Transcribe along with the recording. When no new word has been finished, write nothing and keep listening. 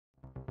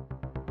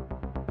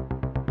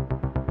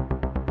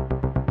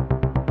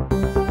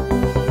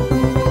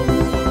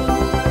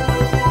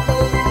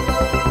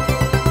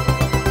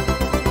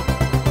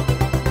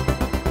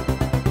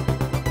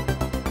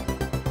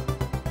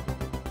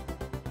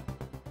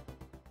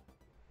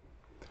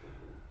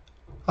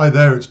Hi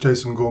there, it's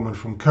Jason Gorman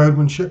from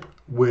Codemanship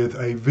with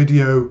a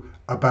video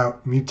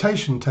about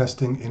mutation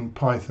testing in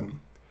Python.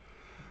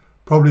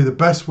 Probably the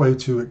best way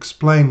to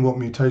explain what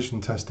mutation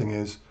testing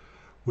is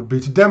would be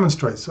to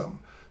demonstrate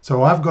some.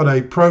 So I've got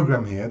a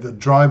program here that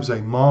drives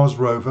a Mars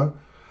rover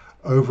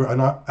over an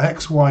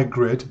XY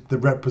grid that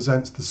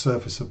represents the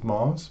surface of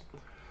Mars.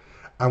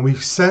 And we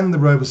send the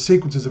rover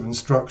sequences of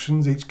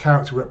instructions. Each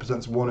character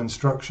represents one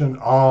instruction: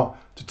 R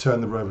to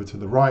turn the rover to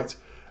the right,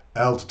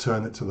 L to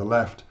turn it to the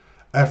left,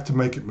 F to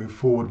make it move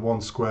forward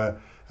 1 square,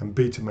 and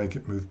B to make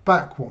it move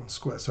back 1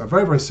 square. So a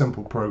very, very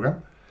simple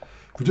program.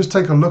 If we just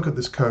take a look at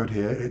this code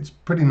here, it's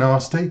pretty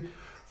nasty,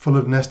 full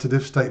of nested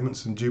if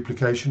statements and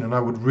duplication, and I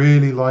would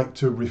really like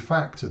to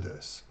refactor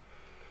this.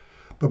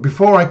 But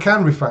before I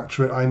can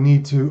refactor it, I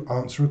need to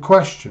answer a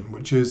question,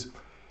 which is,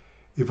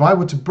 if I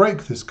were to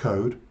break this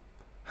code,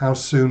 how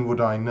soon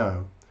would I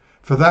know?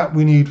 For that,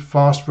 we need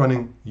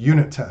fast-running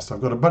unit tests.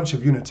 I've got a bunch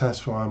of unit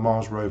tests for my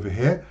Mars rover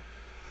here,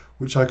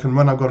 which I can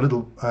run. I've got a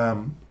little,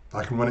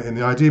 I can run it in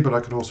the IDE, but I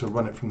can also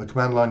run it from the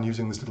command line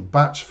using this little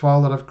batch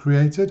file that I've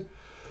created.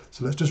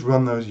 So let's just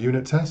run those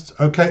unit tests.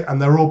 Okay, and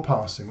they're all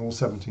passing. All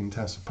 17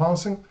 tests are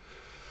passing.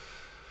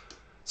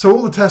 So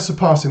all the tests are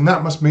passing.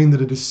 That must mean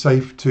that it is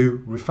safe to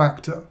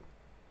refactor.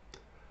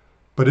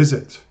 But is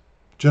it?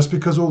 Just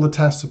because all the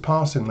tests are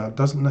passing, that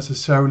doesn't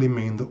necessarily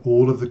mean that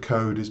all of the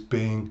code is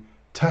being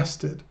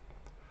tested.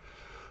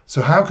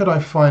 So how could I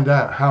find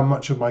out how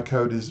much of my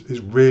code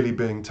is really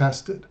being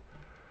tested?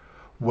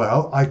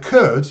 Well, I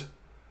could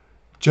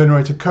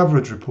generate a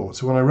coverage report.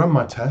 So when I run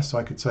my tests,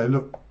 I could say,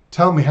 look,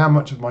 tell me how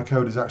much of my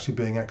code is actually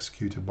being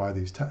executed by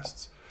these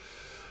tests.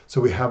 So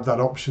we have that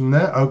option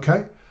there.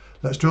 Okay,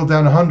 let's drill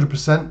down.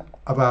 100%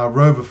 of our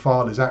rover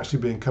file is actually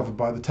being covered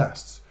by the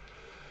tests.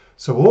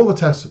 So all the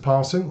tests are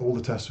passing, all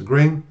the tests are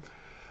green.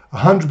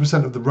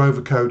 100% of the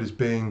rover code is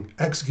being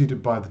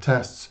executed by the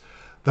tests.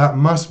 That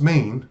must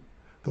mean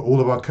that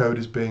all of our code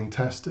is being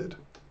tested.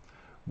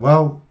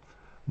 Well,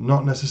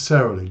 not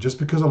necessarily. Just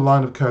because a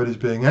line of code is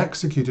being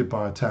executed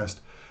by a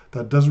test,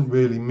 that doesn't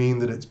really mean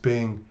that it's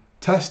being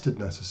tested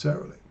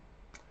necessarily.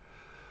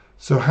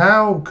 So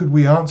how could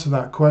we answer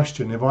that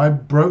question? If I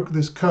broke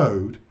this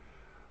code,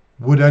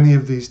 would any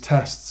of these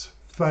tests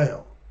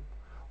fail?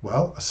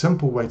 Well, a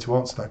simple way to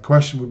answer that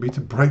question would be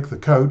to break the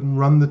code and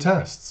run the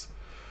tests.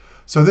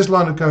 So this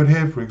line of code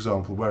here, for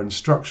example, where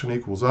instruction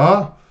equals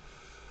R,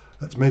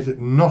 let's make it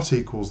not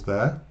equals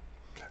there.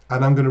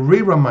 And I'm going to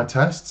rerun my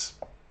tests.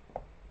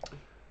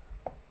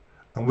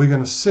 And we're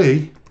going to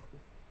see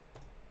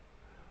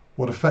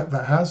what effect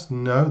that has.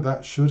 No,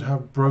 that should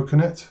have broken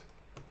it.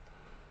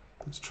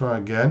 Let's try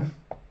again.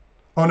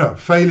 Oh no,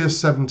 failure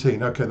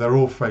 17. Okay, they're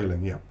all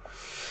failing, yeah.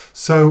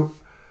 So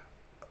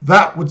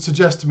that would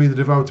suggest to me that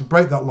if I were to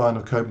break that line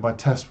of code, my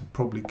test would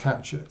probably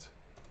catch it.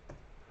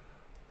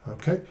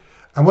 Okay,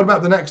 and what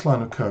about the next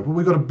line of code? Well,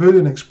 we've got a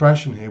Boolean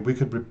expression here. We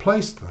could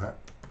replace that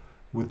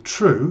with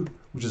true,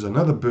 which is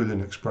another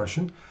Boolean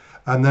expression,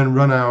 and then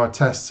run our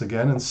tests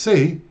again and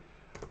see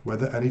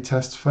whether any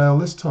tests fail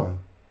this time.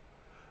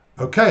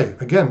 Okay,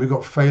 again, we've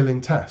got failing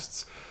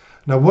tests.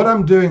 Now what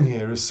I'm doing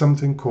here is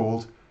something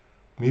called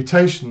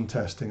mutation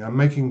testing. I'm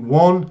making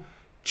one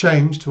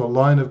change to a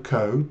line of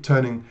code,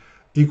 turning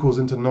equals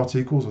into not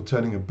equals, or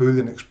turning a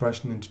Boolean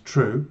expression into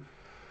true,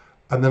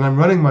 and then I'm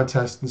running my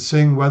test and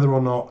seeing whether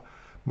or not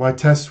my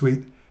test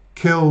suite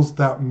kills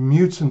that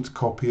mutant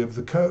copy of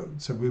the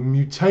code. So we're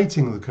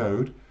mutating the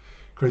code,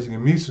 creating a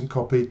mutant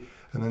copy,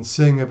 and then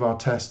seeing if our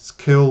tests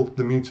kill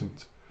the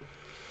mutant.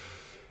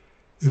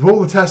 If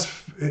all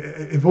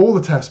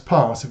the tests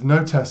pass, if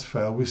no tests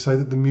fail, we say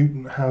that the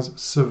mutant has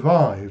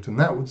survived, and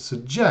that would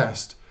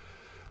suggest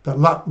that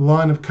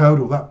line of code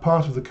or that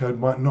part of the code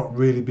might not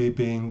really be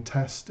being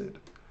tested.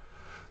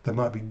 There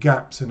might be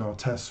gaps in our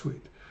test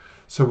suite.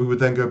 So we would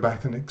then go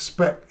back and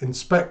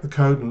inspect the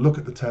code and look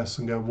at the tests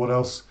and go, what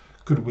else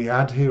could we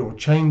add here or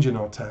change in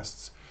our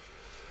tests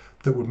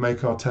that would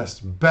make our tests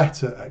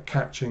better at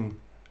catching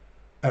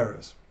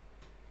errors?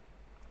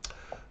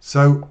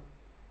 So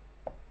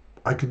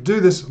I could do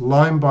this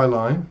line by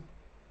line.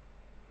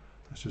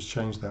 Let's just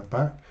change that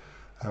back.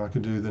 I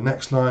could do the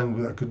next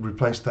line. I could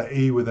replace that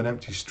E with an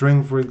empty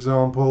string, for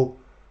example.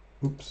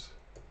 Oops.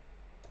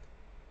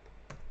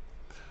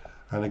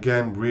 And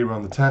again,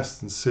 rerun the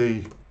tests and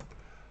see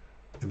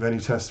if any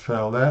tests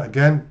fail there.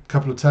 Again, a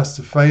couple of tests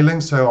are failing,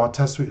 so our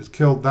test suite has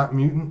killed that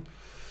mutant,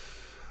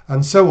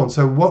 and so on.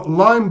 So what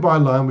line by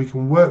line we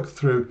can work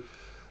through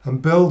and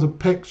build a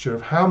picture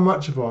of how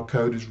much of our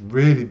code is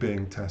really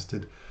being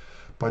tested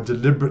by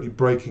deliberately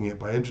breaking it,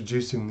 by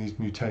introducing these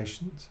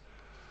mutations.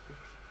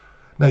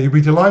 Now, you'll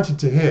be delighted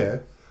to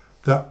hear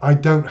that I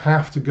don't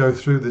have to go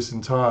through this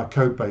entire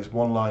code base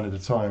one line at a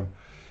time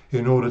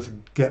in order to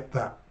get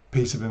that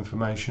piece of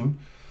information.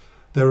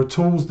 There are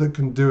tools that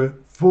can do it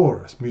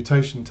for us,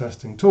 mutation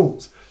testing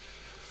tools.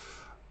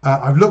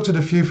 I've looked at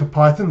a few for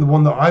Python. The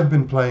one that I've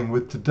been playing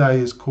with today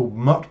is called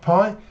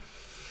MutPy.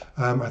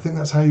 I think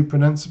that's how you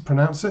pronounce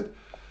it.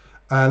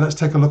 Let's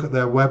take a look at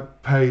their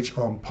web page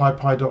on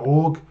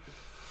pypy.org.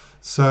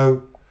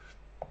 So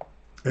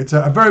It's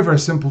a very, very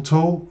simple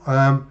tool,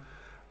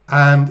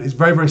 and it's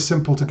very, very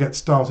simple to get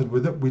started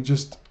with it.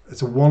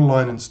 It's a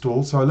one-line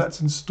install. So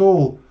let's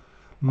install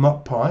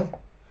MutPy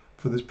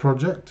for this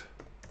project.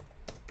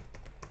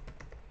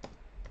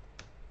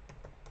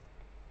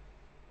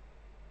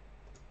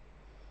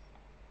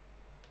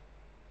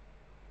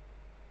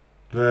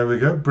 There we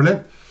go,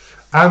 brilliant.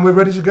 And we're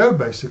ready to go,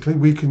 basically.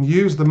 We can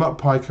use the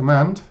MutPy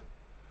command.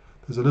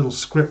 There's a little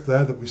script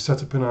there that we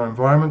set up in our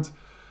environment.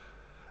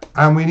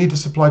 And we need to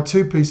supply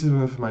two pieces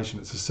of information.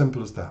 It's as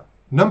simple as that.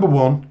 Number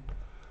one,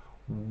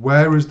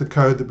 where is the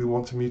code that we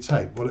want to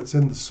mutate? Well, it's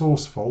in the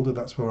source folder.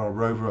 That's where our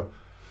rover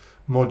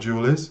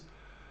module is.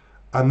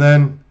 And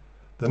then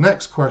the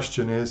next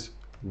question is,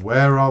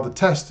 where are the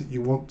tests that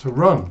you want to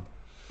run?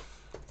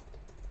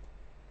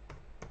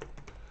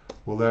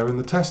 Well, they're in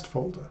the test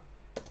folder.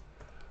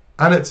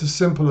 And it's as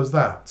simple as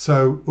that.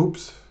 So,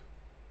 oops,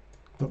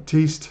 not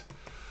teased,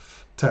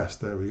 test,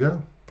 there we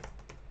go.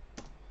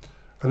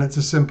 And it's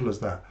as simple as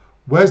that.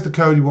 Where's the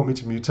code you want me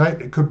to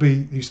mutate? It could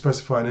be you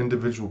specify an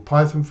individual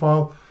Python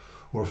file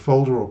or a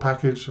folder or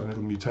package, and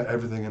it'll mutate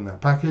everything in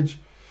that package.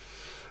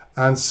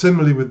 And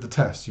similarly with the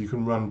test, you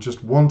can run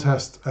just one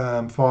test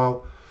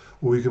file,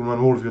 or you can run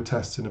all of your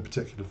tests in a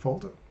particular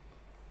folder.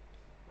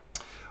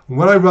 And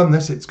when I run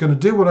this, it's going to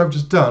do what I've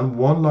just done,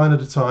 one line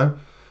at a time,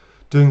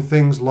 doing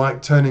things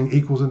like turning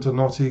equals into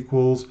not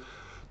equals,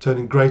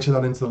 turning greater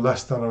than into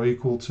less than or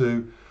equal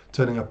to,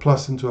 turning a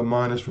plus into a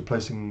minus,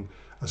 replacing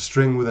a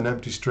string with an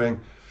empty string,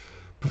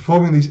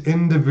 performing these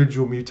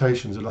individual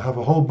mutations. It'll have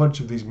a whole bunch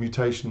of these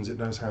mutations it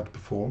knows how to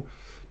perform,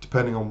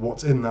 depending on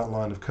what's in that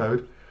line of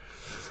code.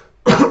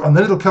 And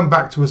then it'll come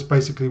back to us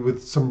basically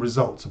with some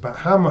results about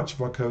how much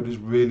of our code is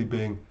really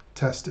being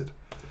tested.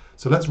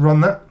 So let's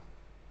run that.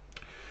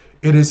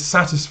 It is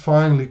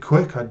satisfyingly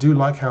quick. I do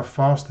like how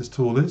fast this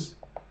tool is.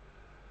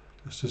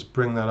 Let's just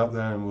bring that up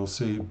there and we'll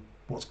see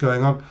what's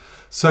going on.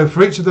 So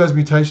for each of those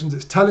mutations,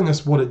 it's telling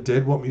us what it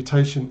did, what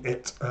mutation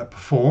it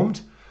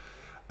performed,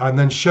 and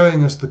then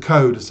showing us the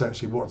code,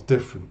 essentially what's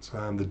different,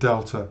 the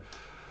delta,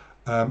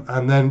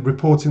 and then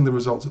reporting the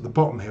results at the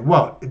bottom here.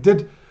 Well, it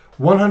did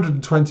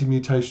 120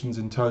 mutations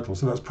in total,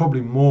 so that's probably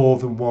more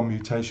than one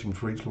mutation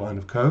for each line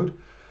of code.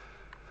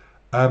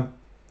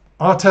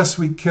 Our test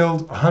suite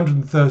killed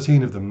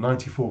 113 of them,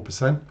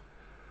 94%,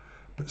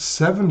 but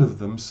 7 of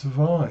them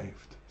survived.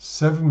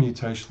 7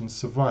 mutations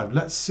survived.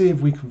 Let's see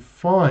if we can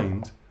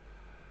find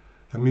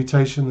a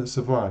mutation that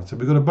survived. So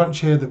we've got a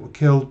bunch here that were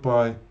killed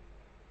by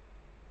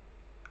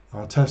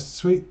our test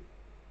suite.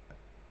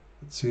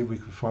 Let's see if we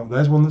can find.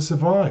 There's one that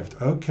survived.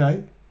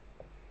 Okay.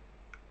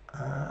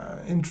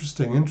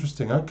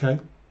 Interesting. Okay.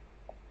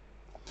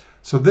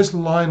 So this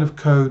line of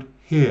code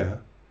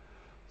here.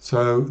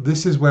 So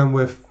this is when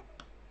we're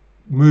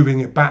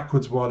moving it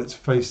backwards while it's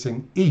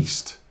facing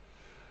east.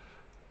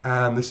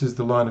 And this is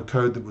the line of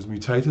code that was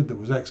mutated, that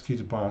was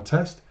executed by our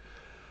test.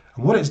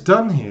 And what it's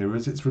done here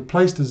is it's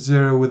replaced a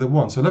 0 with a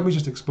 1. So let me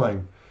just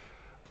explain.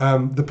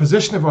 The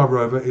position of our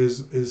rover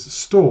is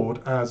stored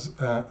as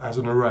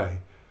an array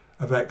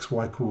of x,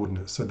 y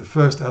coordinates. So the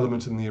first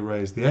element in the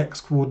array is the x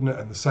coordinate,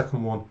 and the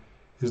second one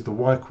is the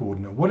y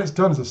coordinate. What it's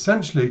done is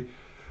essentially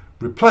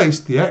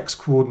replaced the x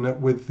coordinate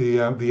with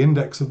the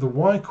index of the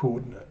y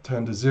coordinate,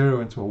 turned a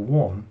 0 into a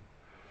 1,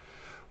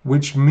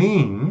 which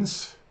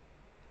means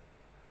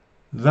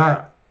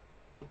that,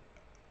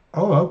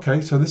 oh,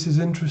 okay, so this is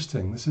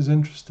interesting.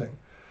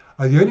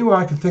 The only way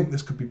I can think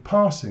this could be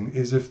passing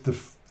is if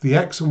the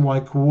x and y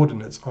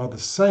coordinates are the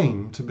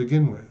same to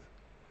begin with.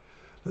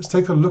 Let's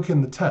take a look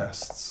in the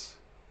tests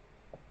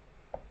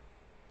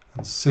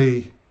and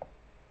see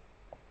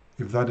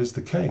if that is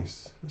the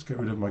case. Let's get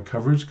rid of my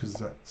coverage because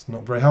that's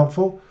not very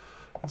helpful.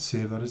 Let's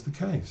see if that is the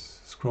case.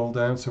 Scroll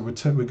down. So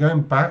we're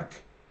going back.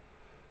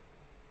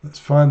 Let's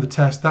find the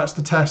test. That's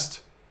the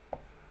test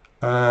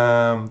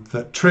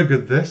that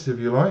triggered this, if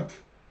you like.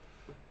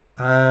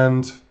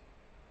 And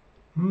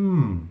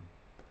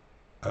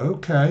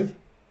okay,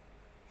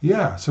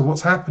 yeah, so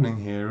what's happening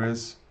here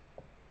is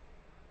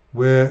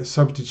we're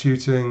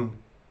substituting,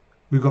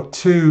 we've got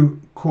two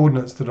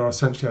coordinates that are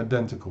essentially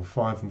identical,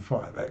 5 and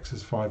 5. X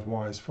is 5,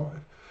 y is 5.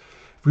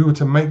 If we were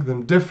to make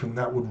them different,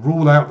 that would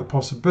rule out the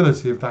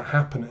possibility of that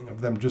happening,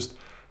 of them just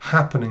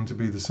happening to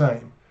be the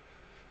same.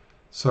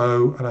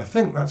 So, and I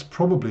think that's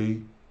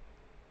probably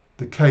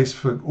the case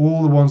for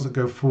all the ones that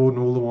go forward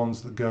and all the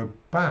ones that go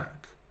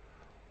back,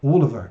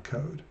 all of that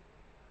code.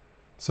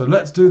 So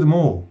let's do them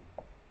all.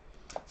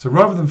 So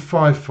rather than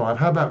 5, 5,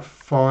 how about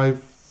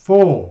 5,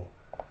 4?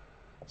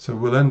 So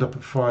we'll end up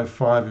at 5,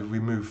 5 if we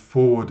move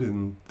forward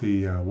in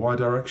the y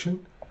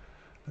direction.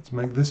 Let's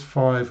make this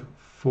 5,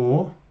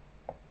 4.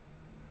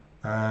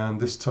 And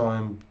this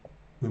time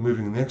we're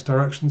moving in the x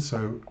direction,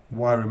 so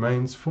y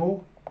remains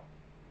 4.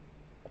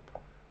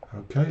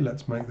 Okay,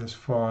 let's make this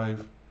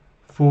 5,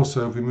 4.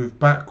 So if we move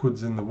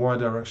backwards in the y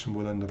direction,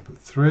 we'll end up at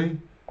 3.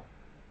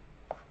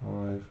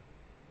 5,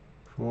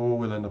 4.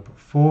 We'll end up at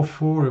 4,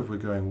 4 if we're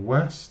going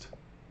west.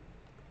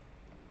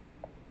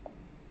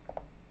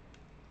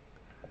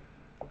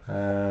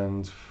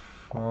 And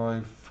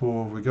 5,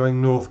 4. We're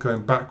going north,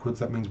 going backwards.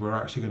 That means we're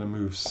actually going to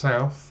move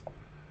south.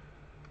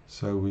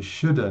 So we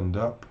should end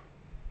up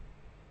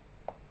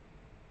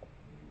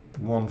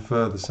one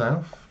further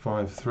south.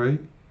 5, 3.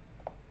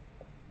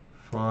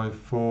 5,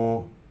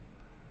 4.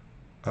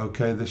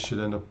 Okay, this should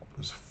end up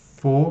as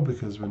 4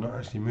 because we're not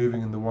actually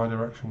moving in the y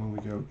direction when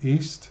we go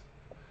east.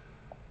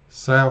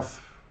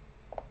 South.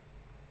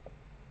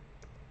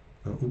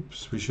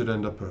 Oops, we should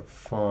end up at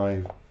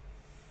 5,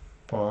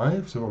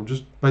 5. So I'm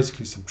just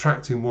basically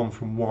subtracting 1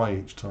 from y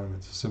each time.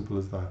 It's as simple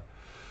as that.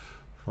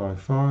 5,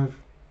 5.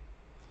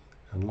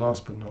 And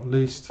last but not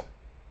least,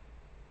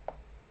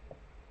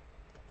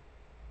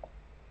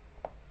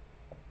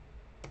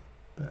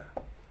 there.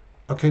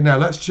 Okay, now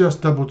let's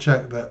just double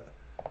check that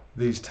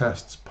these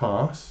tests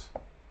pass.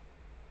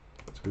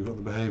 So we've got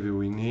the behavior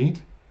we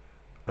need.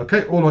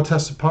 Okay, all our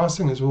tests are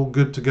passing. It's all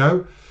good to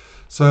go.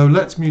 So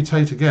let's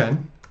mutate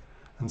again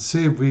and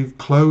see if we've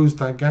closed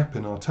that gap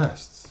in our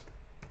tests.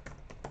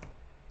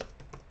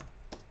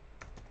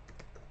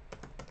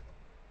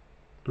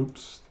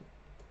 Oops.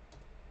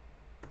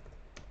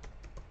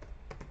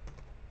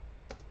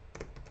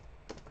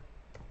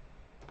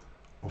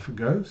 Off it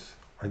goes.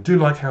 I do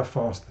like how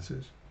fast this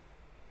is.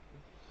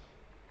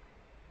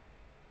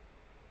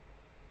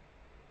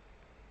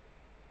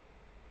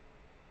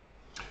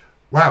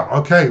 Wow,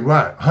 okay,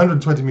 right.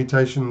 120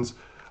 mutations.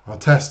 Our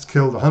tests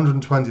killed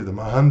 120 of them,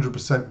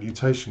 100%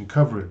 mutation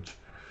coverage,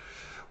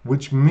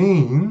 which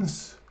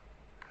means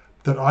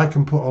that I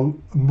can put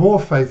more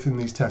faith in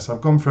these tests.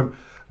 I've gone from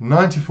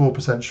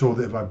 94% sure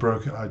that if I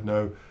broke it, I'd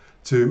know,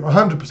 to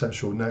 100%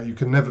 sure. Now, you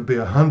can never be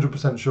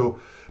 100% sure,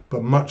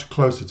 but much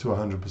closer to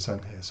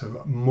 100% here.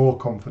 So more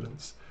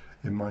confidence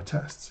in my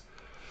tests.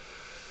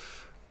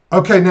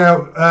 Okay,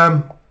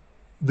 now,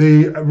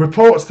 the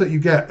reports that you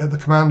get at the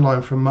command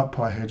line from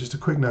MutPy here, just a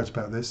quick note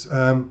about this.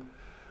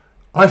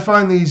 I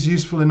find these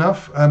useful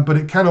enough, but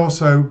it can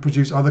also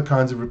produce other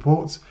kinds of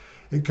reports.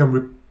 It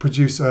can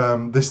produce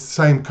this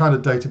same kind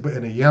of data, but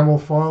in a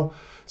YAML file,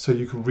 so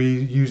you can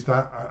reuse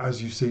that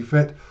as you see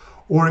fit.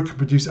 Or it can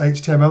produce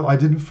HTML. I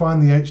didn't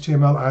find the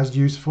HTML as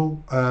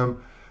useful,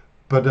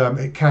 but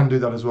it can do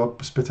that as well.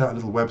 Spit out a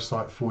little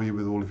website for you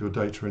with all of your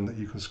data in that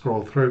you can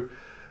scroll through.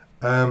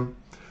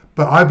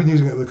 But I've been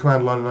using it at the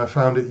command line and I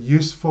found it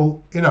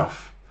useful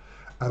enough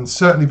and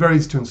certainly very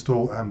easy to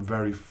install and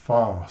very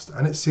fast.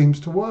 And it seems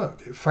to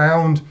work. It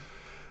found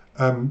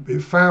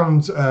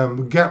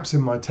gaps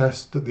in my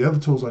test that the other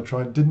tools I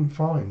tried didn't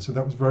find. So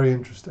that was very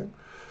interesting.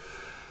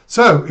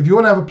 So if you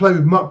want to have a play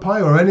with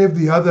MutPy or any of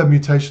the other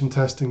mutation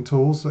testing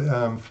tools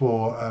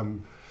for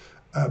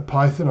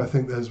Python, I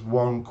think there's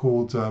one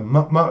called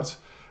MutMut,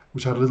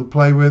 which I had a little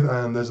play with,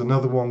 and there's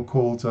another one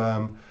called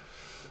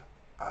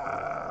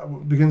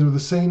begins with a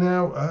C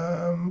now,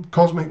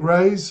 Cosmic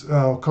Rays,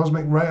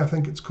 Cosmic Ray I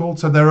think it's called.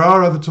 So there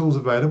are other tools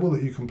available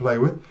that you can play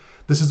with.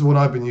 This is the one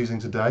I've been using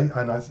today,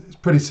 and it's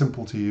pretty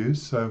simple to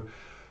use, so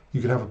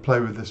you can have a play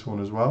with this one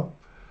as well.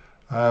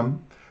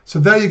 So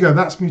there you go,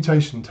 that's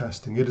mutation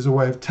testing. It is a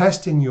way of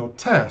testing your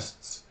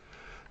tests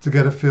to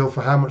get a feel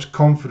for how much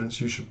confidence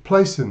you should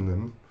place in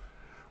them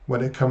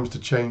when it comes to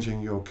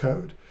changing your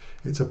code.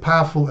 It's a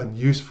powerful and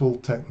useful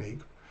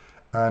technique,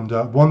 and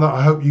one that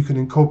I hope you can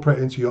incorporate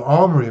into your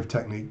armory of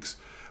techniques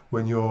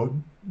when you're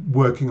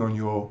working on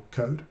your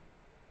code.